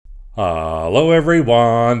Hello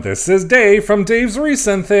everyone, this is Dave from Dave's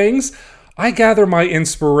Recent Things. I gather my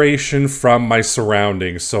inspiration from my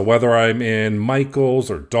surroundings, so whether I'm in Michael's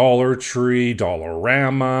or Dollar Tree,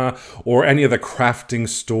 Dollarama, or any of the crafting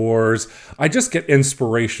stores, I just get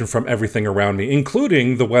inspiration from everything around me,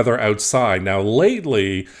 including the weather outside. Now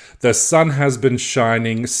lately, the sun has been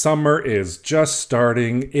shining, summer is just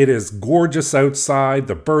starting, it is gorgeous outside,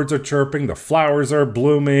 the birds are chirping, the flowers are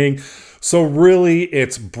blooming. So really,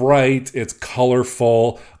 it's bright, it's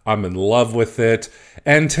colorful, I'm in love with it.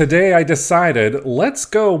 And today I decided, let's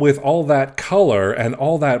go with all that color and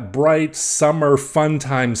all that bright summer fun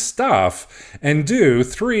time stuff and do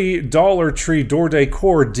 3 Dollar Tree door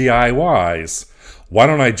decor DIYs. Why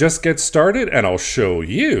don't I just get started and I'll show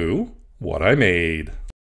you what I made.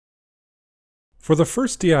 For the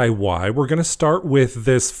first DIY, we're going to start with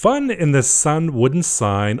this Fun in the Sun wooden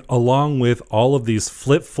sign along with all of these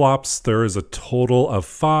flip-flops. There is a total of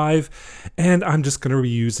 5, and I'm just going to be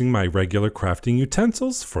using my regular crafting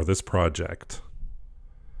utensils for this project.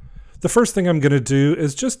 The first thing I'm going to do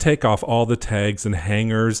is just take off all the tags and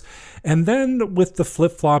hangers, and then with the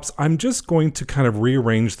flip-flops, I'm just going to kind of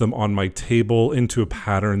rearrange them on my table into a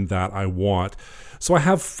pattern that I want. So I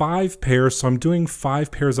have 5 pairs, so I'm doing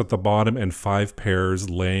 5 pairs at the bottom and 5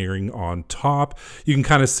 pairs layering on top. You can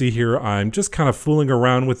kind of see here, I'm just kind of fooling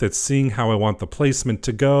around with it, seeing how I want the placement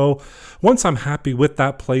to go. Once I'm happy with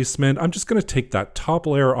that placement, I'm just going to take that top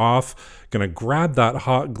layer off, going to grab that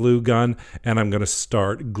hot glue gun, and I'm going to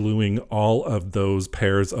start gluing all of those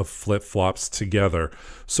pairs of flip-flops together.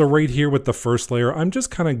 So right here with the first layer, I'm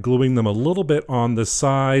just kind of gluing them a little bit on the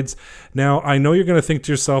sides. Now, I know you're going to think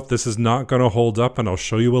to yourself, this is not going to hold up, and I'll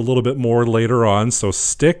show you a little bit more later on, so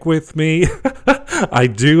stick with me.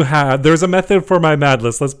 There's a method for my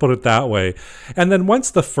madness, let's put it that way. And then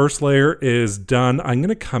once the first layer is done, I'm going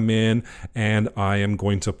to come in and I am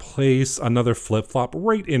going to place another flip-flop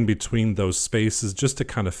right in between those spaces just to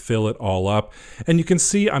kind of fill it all up. And you can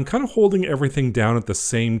see I'm kind of holding everything down at the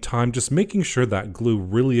same time, just making sure that glue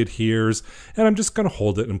really adheres, and I'm just going to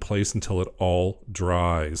hold it in place until it all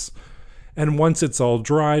dries. And once it's all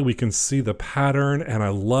dry, we can see the pattern, and I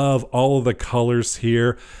love all of the colors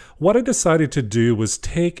here. What I decided to do was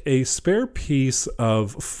take a spare piece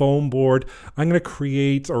of foam board. I'm going to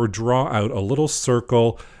create or draw out a little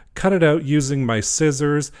circle, cut it out using my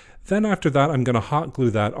scissors. Then after that, I'm going to hot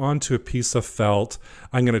glue that onto a piece of felt.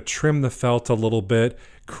 I'm going to trim the felt a little bit,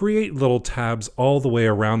 create little tabs all the way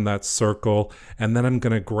around that circle, and then I'm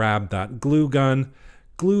going to grab that glue gun,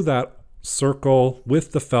 glue that circle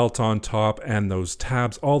with the felt on top and those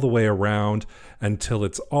tabs all the way around until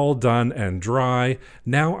it's all done and dry.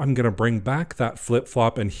 Now I'm going to bring back that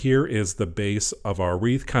flip-flop, and here is the base of our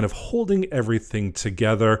wreath, kind of holding everything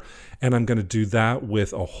together. And I'm going to do that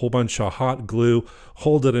with a whole bunch of hot glue,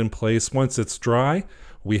 hold it in place. Once it's dry,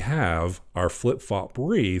 we have our flip-flop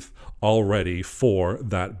wreath all ready for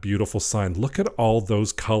that beautiful sign. Look at all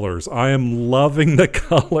those colors. I am loving the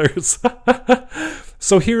colors.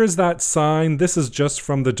 So here is that sign. This is just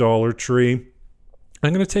from the Dollar Tree.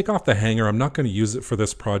 I'm going to take off the hanger. I'm not going to use it for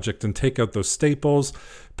this project, and take out those staples,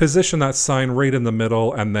 position that sign right in the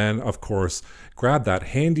middle, and then, of course, grab that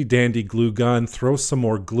handy dandy glue gun, throw some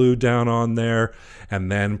more glue down on there,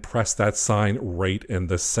 and then press that sign right in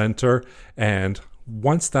the center. And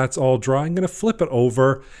once that's all dry, I'm going to flip it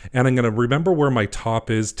over, and I'm going to remember where my top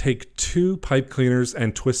is, take 2 pipe cleaners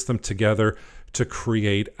and twist them together to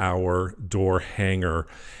create our door hanger.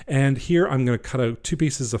 And here I'm going to cut out 2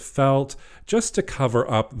 pieces of felt just to cover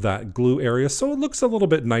up that glue area so it looks a little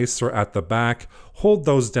bit nicer at the back. Hold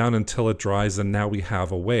those down until it dries, and now we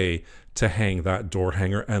have a way to hang that door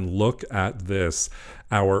hanger. And look at this.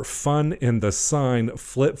 Our Fun in the Sign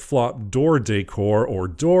flip-flop door decor or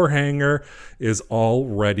door hanger is all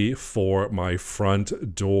ready for my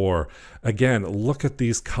front door. Again, look at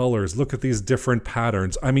these colors, look at these different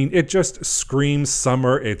patterns. I mean, it just screams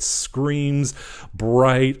summer, it screams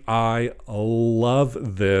bright. I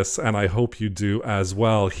love this, and I hope you do as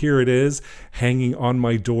well. Here it is, hanging on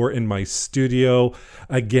my door in my studio.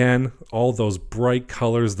 Again, all those bright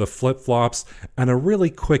colors, the flip-flops, and a really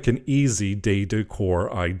quick and easy day decor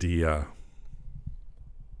idea.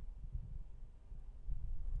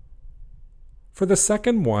 For the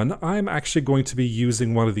second one, I'm actually going to be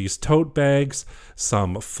using one of these tote bags,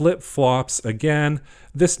 some flip-flops again,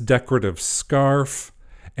 this decorative scarf,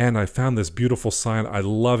 and I found this beautiful sign. I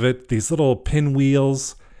love it. These little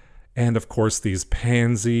pinwheels, and of course these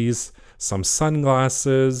pansies, some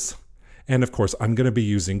sunglasses, and of course I'm going to be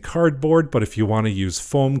using cardboard, but if you want to use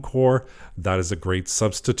foam core, that is a great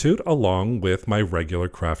substitute along with my regular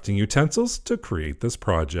crafting utensils to create this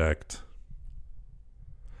project.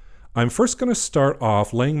 I'm first going to start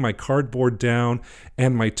off laying my cardboard down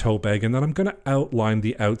and my tote bag, and then I'm going to outline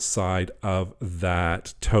the outside of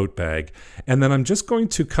that tote bag. And then I'm just going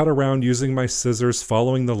to cut around using my scissors,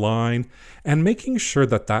 following the line, and making sure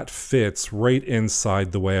that that fits right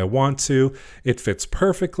inside the way I want to. It fits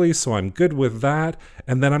perfectly, so I'm good with that.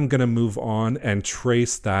 And then I'm going to move on and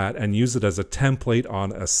trace that and use it as a template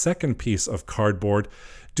on a second piece of cardboard.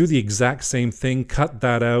 Do the exact same thing, cut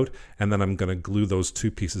that out, and then I'm going to glue those two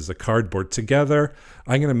pieces of cardboard together.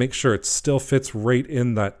 I'm going to make sure it still fits right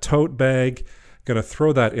in that tote bag. Going to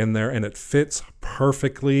throw that in there, and it fits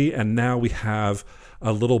perfectly. And now we have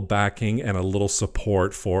a little backing and a little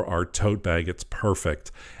support for our tote bag. It's perfect.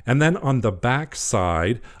 And then on the back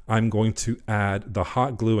side, I'm going to add the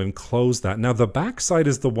hot glue and close that. Now the back side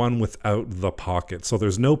is the one without the pocket. So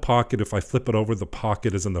there's no pocket. If I flip it over, the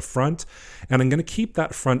pocket is in the front. And I'm going to keep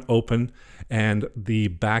that front open, and the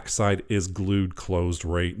back side is glued closed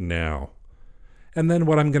right now. And then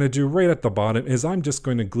what I'm going to do right at the bottom is I'm just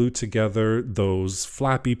going to glue together those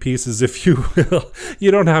flappy pieces, if you will.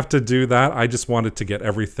 You don't have to do that. I just wanted to get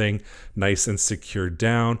everything nice and secured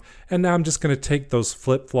down. And now I'm just going to take those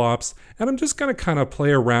flip-flops, and I'm just going to kind of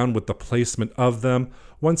play around with the placement of them.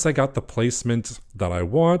 Once I got the placement that I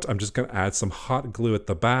want, I'm just going to add some hot glue at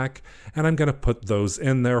the back, and I'm going to put those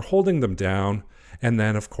in there, holding them down. And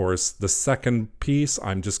then, of course, the second piece,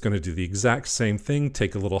 I'm just going to do the exact same thing,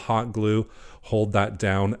 take a little hot glue, hold that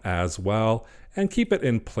down as well, and keep it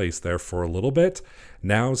in place there for a little bit.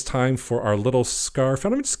 Now it's time for our little scarf,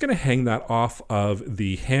 and I'm just going to hang that off of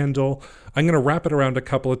the handle. I'm going to wrap it around a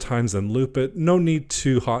couple of times and loop it. No need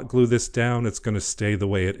to hot glue this down. It's going to stay the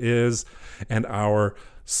way it is. And our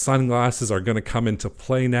sunglasses are going to come into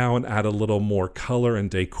play now and add a little more color and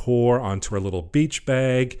decor onto our little beach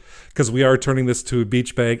bag, because we are turning this to a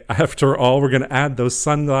beach bag. After all, we're going to add those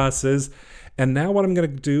sunglasses. And now what I'm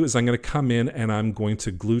going to do is I'm going to come in and I'm going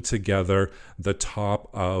to glue together the top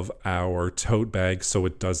of our tote bag so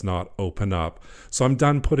it does not open up. So I'm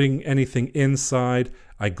done putting anything inside.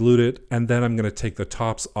 I glued it, and then I'm going to take the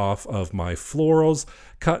tops off of my florals,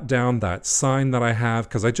 cut down that sign that I have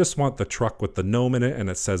because I just want the truck with the gnome in it and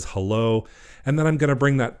it says hello. And then I'm going to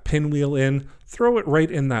bring that pinwheel in, throw it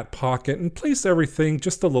right in that pocket, and place everything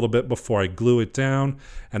just a little bit before I glue it down.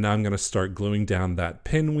 And now I'm going to start gluing down that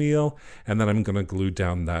pinwheel, and then I'm going to glue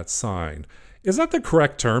down that sign. Is that the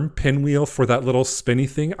correct term, pinwheel, for that little spinny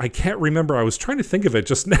thing? I can't remember. I was trying to think of it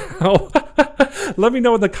just now. Let me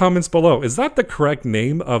know in the comments below. Is that the correct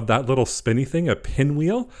name of that little spinny thing, a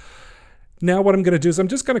pinwheel? Now what I'm going to do is I'm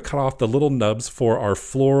just going to cut off the little nubs for our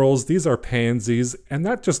florals. These are pansies, and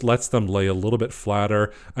that just lets them lay a little bit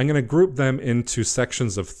flatter. I'm going to group them into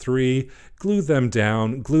sections of 3, glue them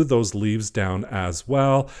down, glue those leaves down as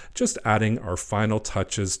well, just adding our final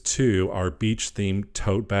touches to our beach themed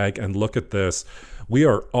tote bag. And look at this. We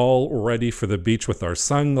are all ready for the beach with our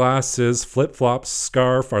sunglasses, flip-flops,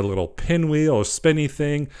 scarf, our little pinwheel or spinny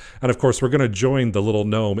thing. And of course, we're going to join the little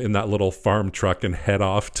gnome in that little farm truck and head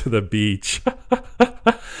off to the beach.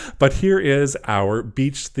 But here is our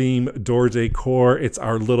beach theme door decor. It's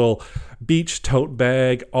our little beach tote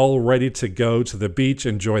bag, all ready to go to the beach,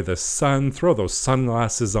 enjoy the sun, throw those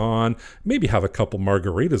sunglasses on, maybe have a couple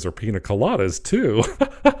margaritas or pina coladas too.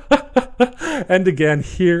 And again,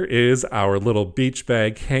 here is our little beach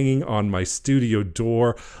bag hanging on my studio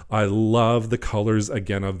door. I love the colors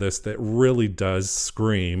again of this. That really does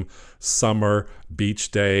scream summer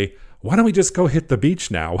beach day. Why don't we just go hit the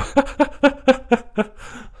beach now?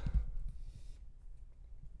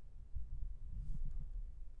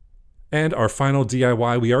 And our final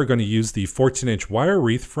DIY, we are going to use the 14-inch wire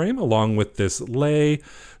wreath frame along with this lei,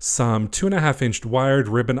 some 2.5-inch wired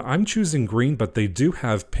ribbon. I'm choosing green, but they do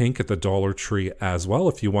have pink at the Dollar Tree as well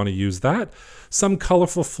if you want to use that. Some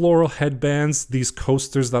colorful floral headbands, these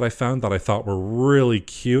coasters that I found that I thought were really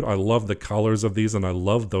cute. I love the colors of these and I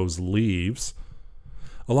love those leaves.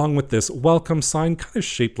 Along with this welcome sign, kind of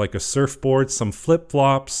shaped like a surfboard, some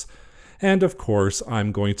flip-flops, and of course,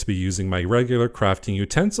 I'm going to be using my regular crafting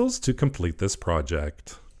utensils to complete this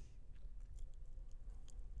project.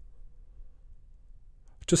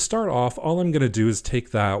 To start off, all I'm going to do is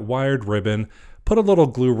take that wired ribbon, put a little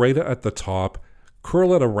glue right at the top,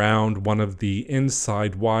 curl it around one of the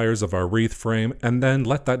inside wires of our wreath frame, and then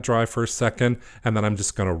let that dry for a second, and then I'm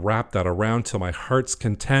just going to wrap that around till my heart's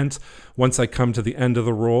content. Once I come to the end of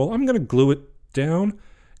the roll, I'm going to glue it down,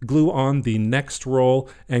 glue on the next roll,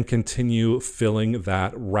 and continue filling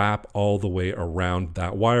that wrap all the way around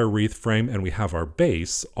that wire wreath frame, and we have our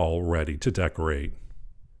base all ready to decorate.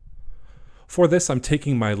 For this, I'm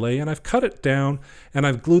taking my lei and I've cut it down and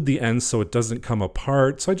I've glued the ends so it doesn't come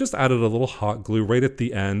apart. So I just added a little hot glue right at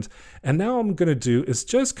the end. And now what I'm going to do is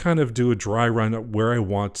just kind of do a dry run at where I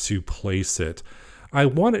want to place it. I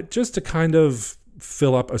want it just to kind of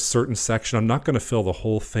fill up a certain section. I'm not going to fill the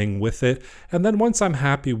whole thing with it. And then once I'm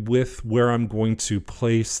happy with where I'm going to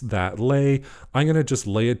place that lei, I'm going to just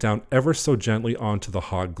lay it down ever so gently onto the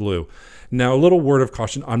hot glue. Now, a little word of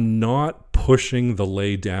caution, I'm not pushing the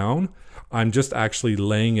lei down. I'm just actually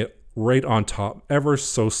laying it right on top ever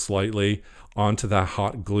so slightly onto that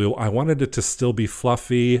hot glue. I wanted it to still be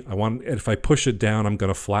fluffy. If I push it down, I'm going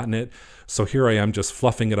to flatten it. So here I am just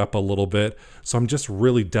fluffing it up a little bit. So I'm just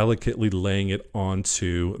really delicately laying it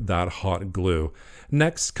onto that hot glue.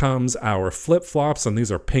 Next comes our flip-flops, and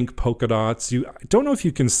these are pink polka dots. I don't know if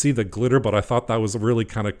you can see the glitter, but I thought that was really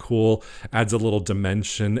kind of cool. Adds a little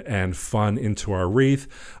dimension and fun into our wreath.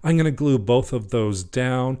 I'm going to glue both of those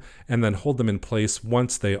down and then hold them in place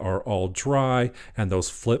once they are all dry, and those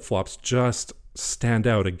flip-flops just stand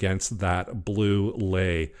out against that blue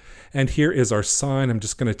lei. And here is our sign. I'm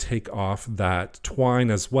just going to take off that twine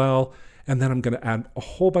as well, and then I'm going to add a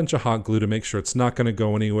whole bunch of hot glue to make sure it's not going to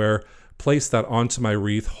go anywhere. Place that onto my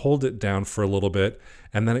wreath, hold it down for a little bit,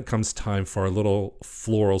 and then it comes time for our little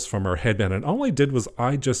florals from our headband. And all I did was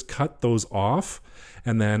I just cut those off,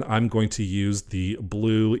 and then I'm going to use the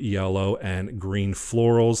blue, yellow, and green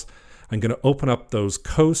florals. I'm going to open up those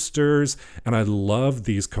coasters, and I love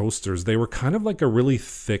these coasters. They were kind of like a really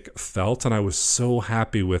thick felt, and I was so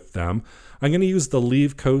happy with them. I'm going to use the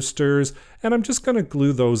leaf coasters, and I'm just going to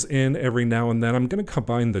glue those in every now and then. I'm going to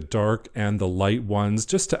combine the dark and the light ones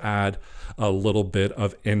just to add a little bit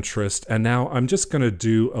of interest. And now I'm just going to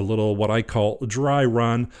do a little what I call dry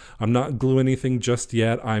run. I'm not gluing anything just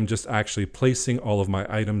yet. I'm just actually placing all of my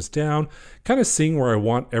items down, kind of seeing where I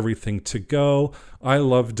want everything to go. I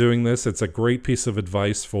love doing this. It's a great piece of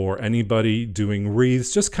advice for anybody doing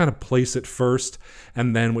wreaths. Just kind of place it first,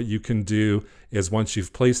 and then what you can do is once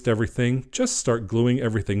you've placed everything, just start gluing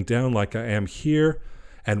everything down like I am here.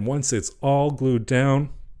 And once it's all glued down,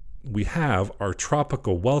 we have our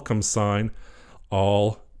tropical welcome sign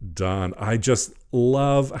all done. I just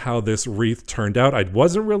love how this wreath turned out. I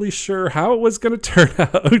wasn't really sure how it was going to turn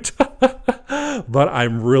out, but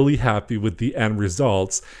I'm really happy with the end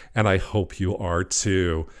results, and I hope you are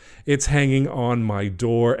too. It's hanging on my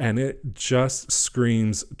door, and it just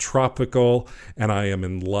screams tropical, and I am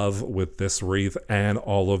in love with this wreath and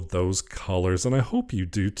all of those colors, and I hope you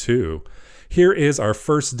do too. Here is our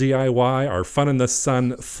first DIY, our Fun in the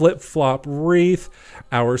Sun flip-flop wreath.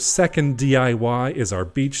 Our second DIY is our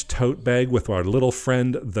beach tote bag with our little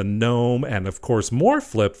friend, the gnome, and of course more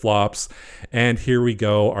flip-flops. And here we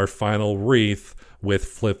go, our final wreath with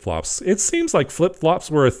flip-flops. It seems like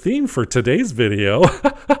flip-flops were a theme for today's video.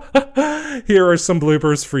 Here are some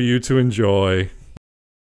bloopers for you to enjoy.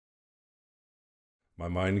 My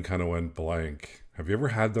mind kind of went blank. Have you ever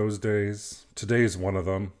had those days? Today is one of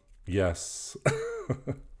them. Yes.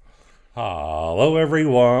 Hello,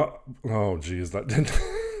 everyone. Oh, geez, that didn't...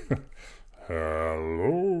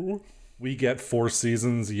 Hello. We get 4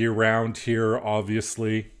 seasons year-round here,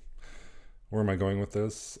 obviously. Where am I going with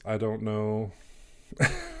this? I don't know.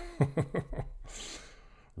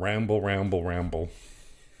 Ramble, ramble, ramble.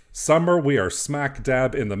 Summer, we are smack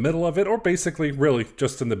dab in the middle of it, or basically, really,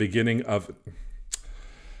 just in the beginning of it.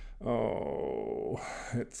 Oh,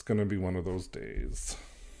 it's gonna be one of those days.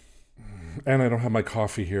 And I don't have my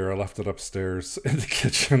coffee here. I left it upstairs in the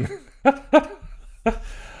kitchen.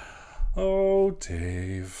 Oh,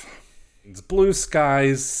 Dave. It's blue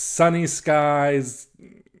skies, sunny skies.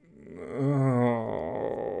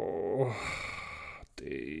 Oh,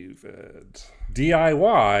 David.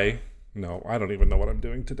 DIY? No, I don't even know what I'm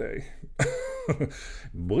doing today.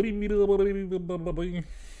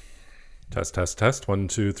 Test, test, test. 1,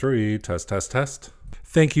 2, 3. Test, test, test.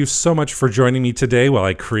 Thank you so much for joining me today while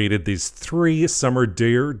I created these 3 summer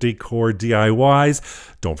decor DIYs.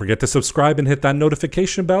 Don't forget to subscribe and hit that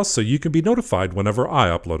notification bell so you can be notified whenever I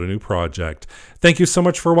upload a new project. Thank you so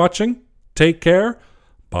much for watching. Take care.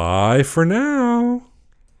 Bye for now.